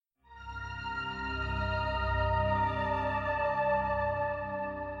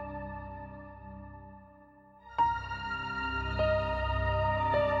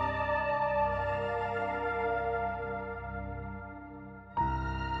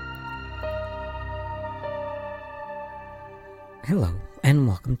Hello, and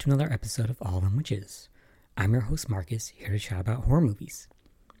welcome to another episode of All Them Witches. I'm your host Marcus, here to chat about horror movies.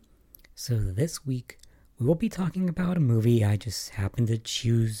 So this week, we will be talking about a movie I just happened to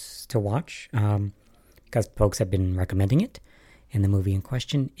choose to watch, because folks have been recommending it, and the movie in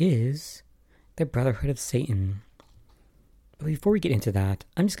question is The Brotherhood of Satan. But before we get into that,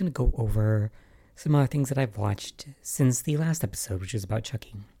 I'm just going to go over some other things that I've watched since the last episode, which is about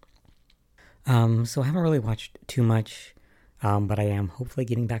Chucky. So I haven't really watched too much, but I am hopefully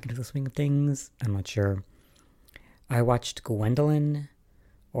getting back into the swing of things. I'm not sure. I watched Gwendolyn,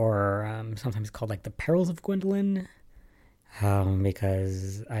 or sometimes called like The Perils of Gwendolyn,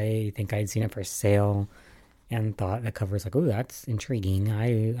 because I think I'd seen it for sale and thought the cover was like, oh, that's intriguing.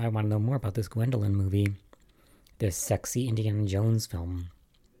 I want to know more about this Gwendolyn movie, this sexy Indiana Jones film.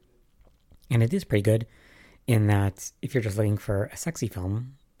 And it is pretty good in that if you're just looking for a sexy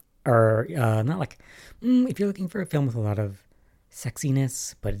film, or not like, if you're looking for a film with a lot of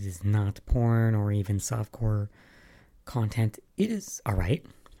sexiness, but it is not porn or even softcore content, it is alright.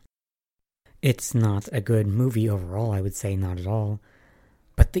 It's not a good movie overall, I would say, not at all.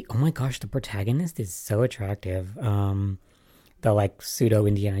 But oh my gosh, the protagonist is so attractive. The like pseudo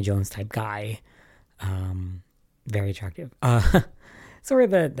Indiana Jones type guy. Very attractive.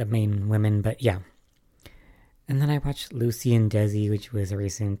 Sort of the main women, but yeah. And then I watched Lucy and Desi, which was a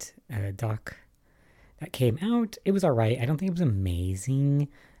recent doc that came out. It was alright. I don't think it was amazing,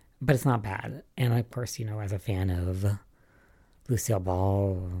 but it's not bad. And of course, as a fan of Lucille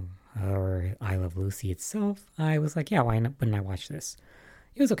Ball or I Love Lucy itself, I was like, yeah, why wouldn't I watch this?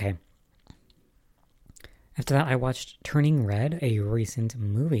 It was okay. After that, I watched Turning Red, a recent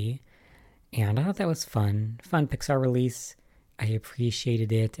movie, and I thought that was fun. Fun Pixar release. I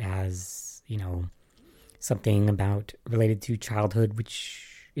appreciated it as, something related to childhood,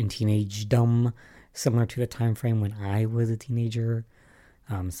 which in teenagedom, similar to the time frame when I was a teenager.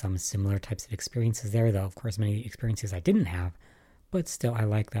 Some similar types of experiences there, though, of course, many experiences I didn't have. But still, I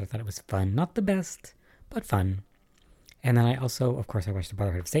like that. I thought it was fun. Not the best, but fun. And then I also, of course, I watched The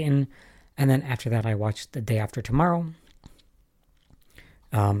Brotherhood of Satan. And then after that, I watched The Day After Tomorrow.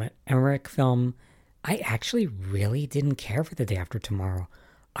 An Emmerich film. I actually really didn't care for The Day After Tomorrow.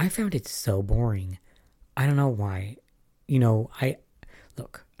 I found it so boring. I don't know why. I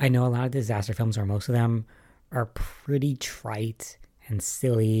know a lot of disaster films, or most of them, are pretty trite and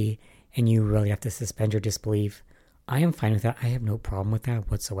silly, and you really have to suspend your disbelief. I am fine with that. I have no problem with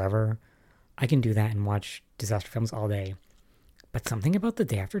that whatsoever. I can do that and watch disaster films all day. But something about The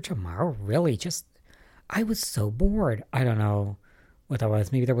Day After Tomorrow really I was so bored. I don't know what that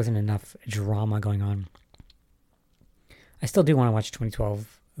was. Maybe there wasn't enough drama going on. I still do want to watch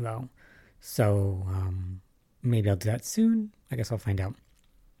 2012, though. So, maybe I'll do that soon. I guess I'll find out.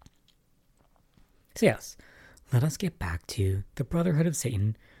 So yes, let us get back to The Brotherhood of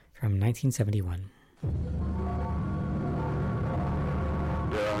Satan from 1971.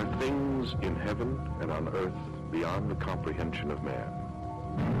 There are things in heaven and on earth beyond the comprehension of man.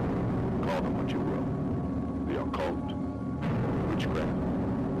 Call them what you will. The occult, witchcraft.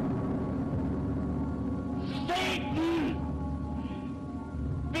 Satan!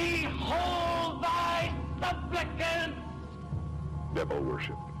 Behold thy supplicants! Devil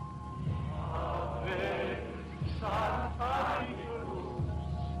worship. Rise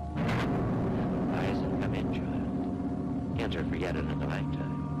and come in, child. Cancer forget it at the right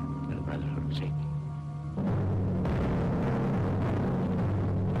time. To the Brotherhood of Satan.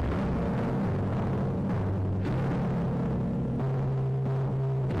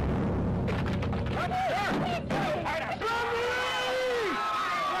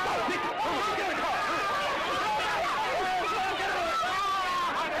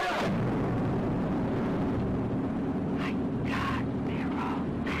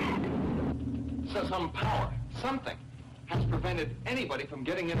 Some power, something, has prevented anybody from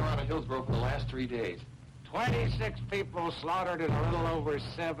getting in or out of Hillsborough for the last 3 days. 26 people slaughtered in a little over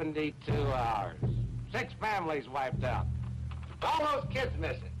 72 hours. 6 families wiped out. All those kids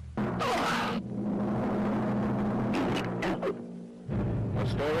missing. A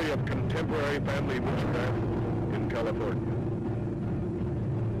story of contemporary family witchcraft in California.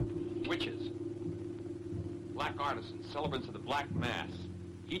 Witches. Black artisans, celebrants of the Black Mass.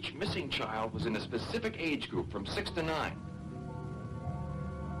 Each missing child was in a specific age group from 6 to 9.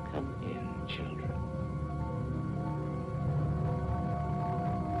 Come in, children.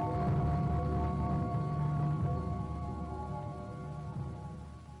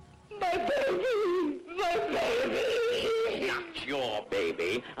 My baby! My baby! Not your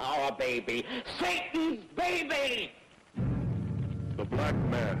baby, our baby, Satan's baby! The Black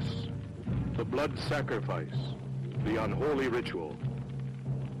Mass. The blood sacrifice. the unholy ritual.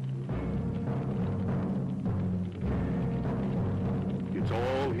 It's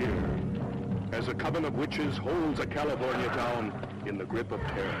all here, as a coven of witches holds a California town in the grip of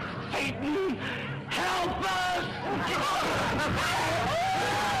terror. Satan, help us!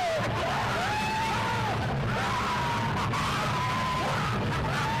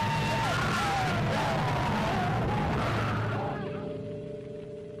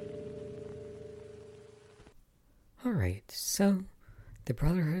 Alright, so the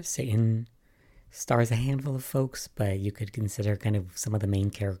Brotherhood of Satan stars a handful of folks, but you could consider kind of some of the main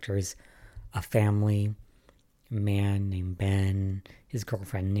characters a family, a man named Ben, his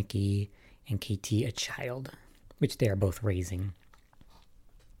girlfriend Nikki, and KT, a child, which they are both raising.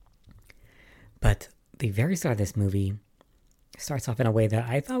 But the very start of this movie starts off in a way that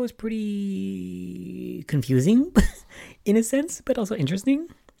I thought was pretty confusing, in a sense, but also interesting.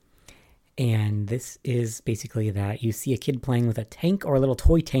 And this is basically that you see a kid playing with a tank, or a little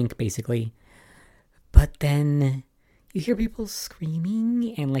toy tank, basically. But then you hear people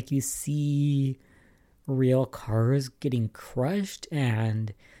screaming, and like you see real cars getting crushed.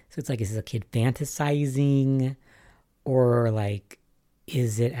 And so it's like, is this a kid fantasizing? Or like,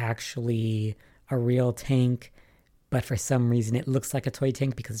 is it actually a real tank? But for some reason it looks like a toy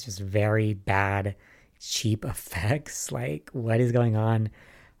tank because it's just very bad, cheap effects. Like, what is going on?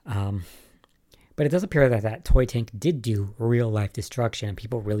 But it does appear that that toy tank did do real life destruction and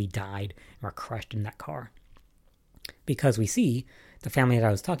people really died and were crushed in that car. Because we see the family that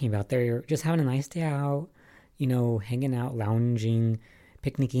I was talking about, they're just having a nice day out, you know, hanging out, lounging,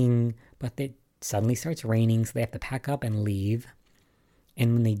 picnicking, but it suddenly starts raining, so they have to pack up and leave.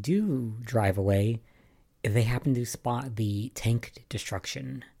 And when they do drive away, they happen to spot the tank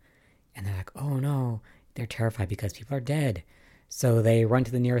destruction. And they're like, oh no, they're terrified because people are dead. So they run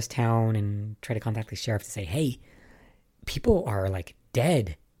to the nearest town and try to contact the sheriff to say, hey, people are like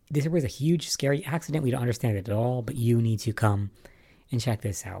dead. This was a huge, scary accident. We don't understand it at all, but you need to come and check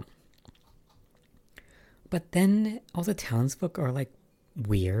this out. But then all the townsfolk are like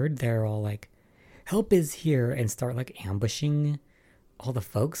weird. They're all like, help is here, and start like ambushing all the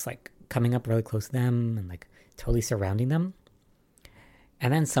folks, like coming up really close to them and like totally surrounding them.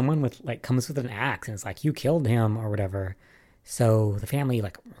 And then someone with like comes with an axe and it's like, you killed him or whatever. So the family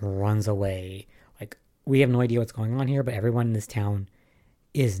like runs away. Like, we have no idea what's going on here, but everyone in this town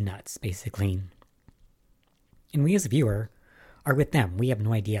is nuts, basically. And we as a viewer are with them. We have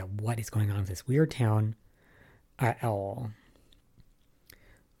no idea what is going on with this weird town at all.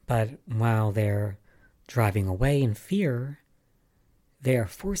 But while they're driving away in fear, they are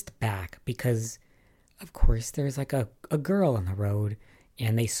forced back because, of course, there's like a girl on the road,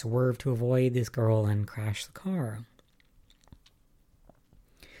 and they swerve to avoid this girl and crash the car.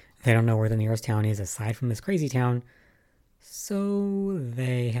 They don't know where the nearest town is aside from this crazy town, so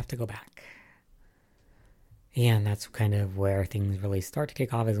they have to go back. And that's kind of where things really start to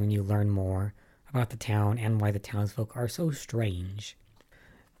kick off, is when you learn more about the town and why the townsfolk are so strange.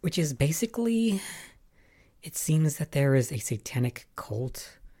 Which is basically, it seems that there is a satanic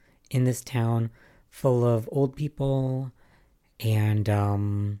cult in this town full of old people,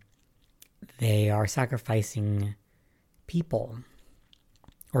 and they are sacrificing people.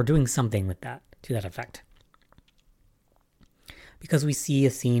 Or doing something with that, to that effect. Because we see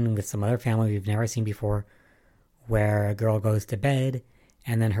a scene with some other family we've never seen before, where a girl goes to bed,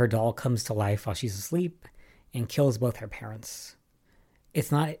 and then her doll comes to life while she's asleep, and kills both her parents. It's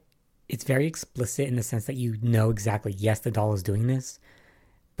very explicit in the sense that you know exactly, yes, the doll is doing this,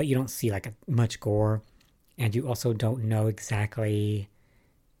 but you don't see like much gore, and you also don't know exactly,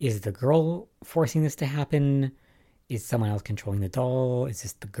 is the girl forcing this to happen? Is someone else controlling the doll? Is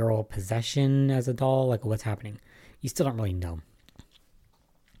this the girl possession as a doll? Like, what's happening? You still don't really know.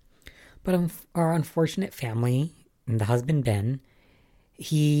 But our unfortunate family, and the husband Ben,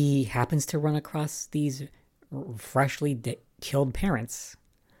 he happens to run across these freshly killed parents.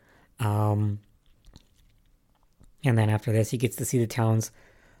 And then after this, he gets to see the town's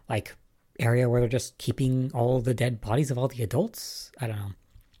like area where they're just keeping all the dead bodies of all the adults. I don't know.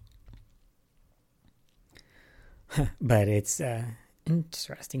 But it's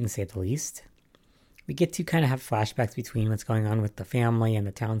interesting to say the least. We get to kind of have flashbacks between what's going on with the family and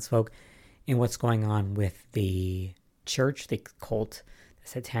the townsfolk and what's going on with the church, the cult, the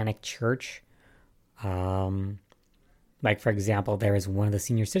satanic church. Like, for example, there is one of the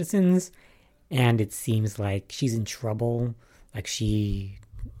senior citizens, and it seems like she's in trouble. Like, she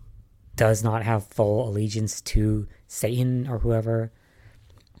does not have full allegiance to Satan or whoever.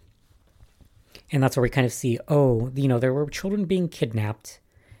 And that's where we kind of see, there were children being kidnapped,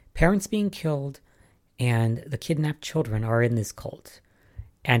 parents being killed, and the kidnapped children are in this cult.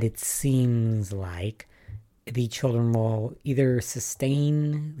 And it seems like the children will either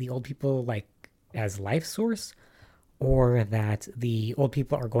sustain the old people like as life source, or that the old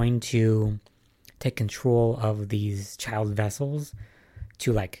people are going to take control of these child vessels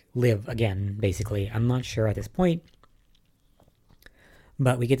to like live again, basically. I'm not sure at this point.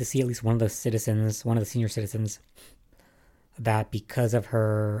 But we get to see at least one of the citizens, one of the senior citizens, that because of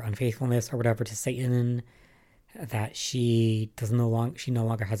her unfaithfulness or whatever to Satan, that she no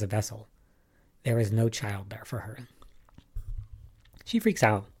longer has a vessel. There is no child there for her. She freaks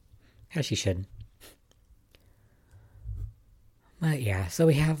out, as she should. But yeah, so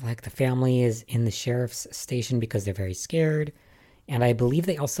we have like the family is in the sheriff's station because they're very scared. And I believe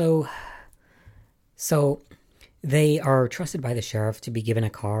they also... So they are trusted by the sheriff to be given a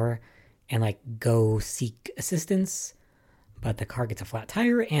car and like go seek assistance. But the car gets a flat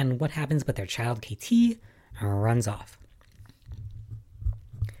tire, and what happens but their child KT runs off.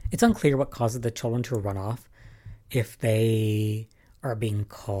 It's unclear what causes the children to run off. If they are being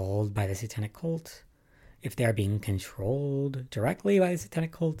called by the satanic cult, if they're being controlled directly by the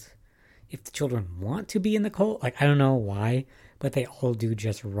satanic cult, if the children want to be in the cult. Like, I don't know why, but they all do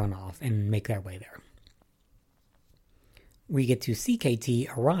just run off and make their way there. We get to see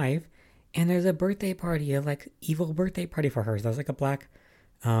KT arrive, and there's a birthday party, a like evil birthday party for her. So there's like a black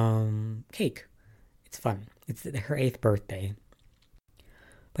cake. It's fun. It's her 8th birthday.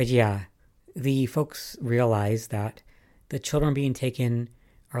 But yeah, the folks realize that the children being taken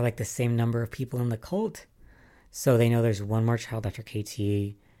are like the same number of people in the cult. So they know there's one more child after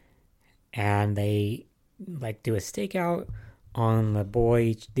KT, and they like do a stakeout on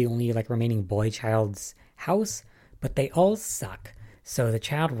the only like remaining boy child's house, but they all suck. So the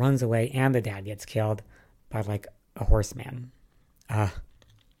child runs away and the dad gets killed by like a horseman.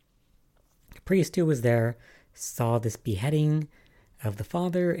 Priest who was there saw this beheading of the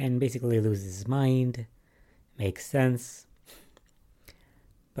father and basically loses his mind. Makes sense.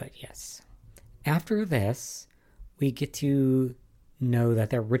 But yes. After this, we get to know that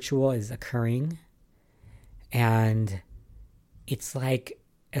their ritual is occurring. And it's like,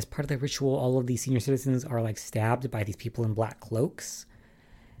 as part of the ritual, all of these senior citizens are like stabbed by these people in black cloaks.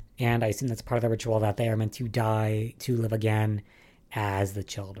 And I assume that's part of the ritual, that they are meant to die to live again as the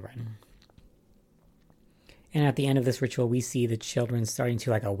children. And at the end of this ritual, we see the children starting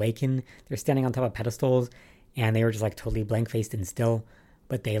to like awaken. They're standing on top of pedestals, and they were just like totally blank-faced and still.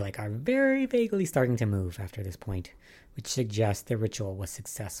 But they like are very vaguely starting to move after this point, which suggests the ritual was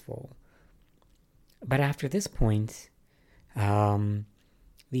successful. But after this point,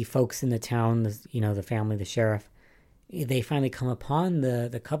 the folks in the town, the family, the sheriff, they finally come upon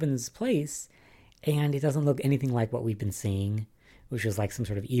the Coven's place, and it doesn't look anything like what we've been seeing, which was like some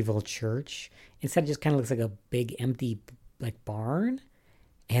sort of evil church. Instead, it just kind of looks like a big empty like barn,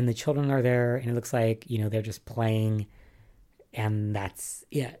 and the children are there, and it looks like, they're just playing, and that's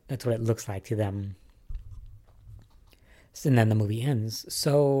what it looks like to them. So, and then the movie ends.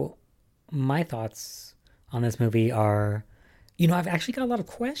 So my thoughts on this movie are, I've actually got a lot of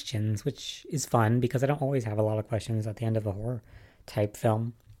questions, which is fun because I don't always have a lot of questions at the end of a horror type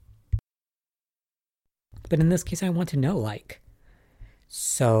film. But in this case, I want to know,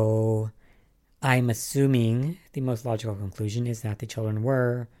 so I'm assuming the most logical conclusion is that the children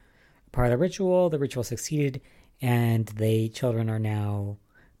were part of the ritual succeeded, and the children are now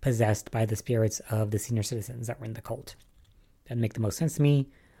possessed by the spirits of the senior citizens that were in the cult. That'd make the most sense to me.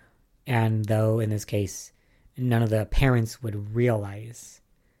 And though in this case, none of the parents would realize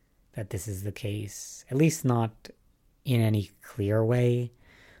that this is the case, at least not in any clear way.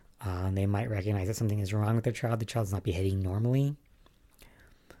 They might recognize that something is wrong with their child. The child's not behaving normally,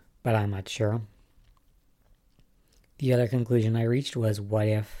 but I'm not sure. The other conclusion I reached was, what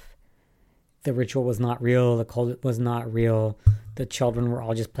if the ritual was not real, the cult was not real, the children were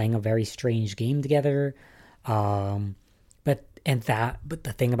all just playing a very strange game together? But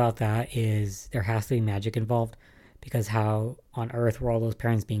the thing about that is there has to be magic involved, because how on earth were all those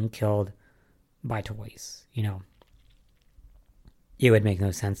parents being killed by toys? It would make no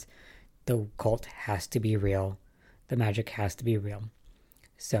sense. The cult has to be real. The magic has to be real.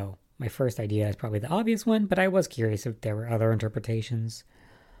 So my first idea is probably the obvious one, but I was curious if there were other interpretations.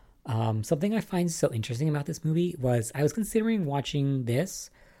 Something I find so interesting about this movie was I was considering watching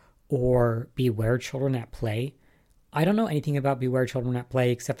this or Beware Children at Play. I don't know anything about Beware Children at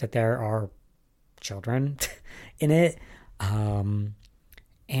Play except that there are children in it. And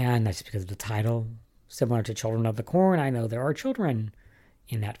that's just because of the title. Similar to Children of the Corn, I know there are children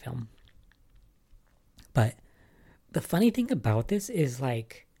in that film. But the funny thing about this is,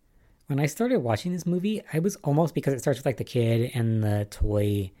 when I started watching this movie, I was almost, because it starts with like the kid and the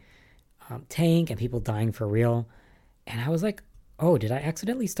toy tank and people dying for real. And I was like, oh, did I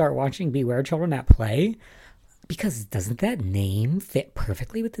accidentally start watching Beware Children at Play? Because doesn't that name fit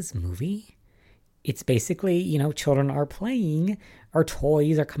perfectly with this movie? It's basically, you know, children are playing, our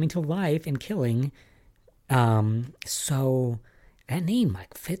toys are coming to life and killing. So that name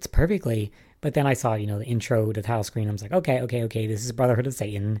like fits perfectly. But then I saw, you know, the intro to the title screen. I was like, okay, this is Brotherhood of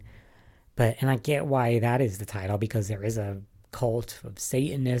Satan. And I get why that is the title, because there is a cult of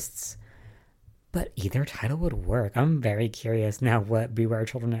Satanists. But either title would work. I'm very curious now what Beware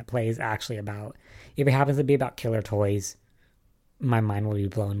Children at Play is actually about. If it happens to be about killer toys, my mind will be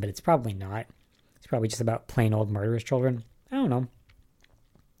blown, but it's probably not. It's probably just about plain old murderous children. I don't know.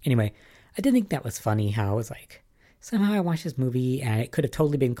 Anyway, I did think that was funny how it was like, somehow I watched this movie and it could have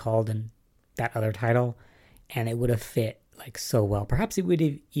totally been called in that other title and it would have fit like so well. Perhaps it would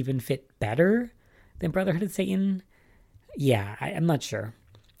have even fit better than Brotherhood of Satan. Yeah, I'm not sure.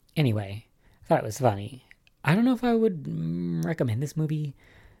 Anyway, I thought it was funny. I don't know if I would recommend this movie.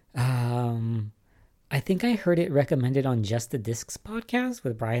 I think I heard it recommended on Just the Discs podcast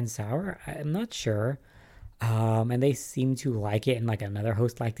with Brian Sauer. I'm not sure. And they seem to like it, and like another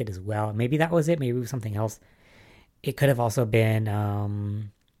host liked it as well. Maybe that was it. Maybe it was something else. It could have also been,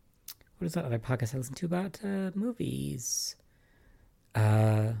 what is that other podcast I listen to about movies?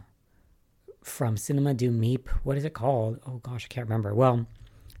 From Cinema du Meep. What is it called? Oh gosh, I can't remember. Well,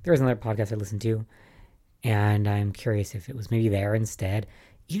 there was another podcast I listened to, and I'm curious if it was maybe there instead.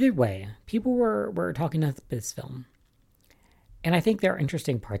 Either way, people were talking about this film. And I think there are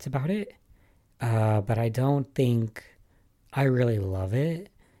interesting parts about it. But I don't think I really love it.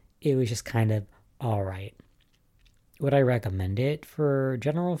 It was just kind of alright. Would I recommend it for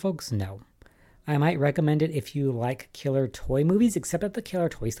general folks? No. I might recommend it if you like killer toy movies, except that the killer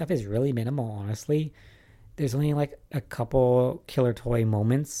toy stuff is really minimal, honestly. There's only like a couple killer toy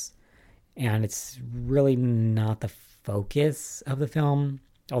moments, and it's really not the focus of the film,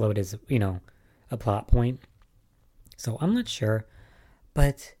 although it is, you know, a plot point. So I'm not sure,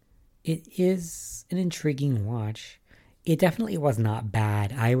 but it is an intriguing watch. It definitely was not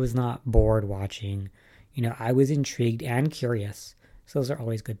bad. I was not bored watching. You know, I was intrigued and curious. So those are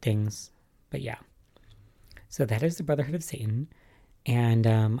always good things. But yeah. So that is the Brotherhood of Satan. And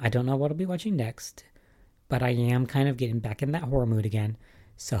I don't know what I'll be watching next. But I am kind of getting back in that horror mood again.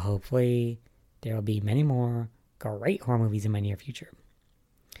 So hopefully there will be many more great horror movies in my near future.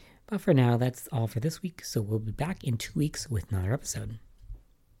 But for now, that's all for this week. So we'll be back in 2 weeks with another episode.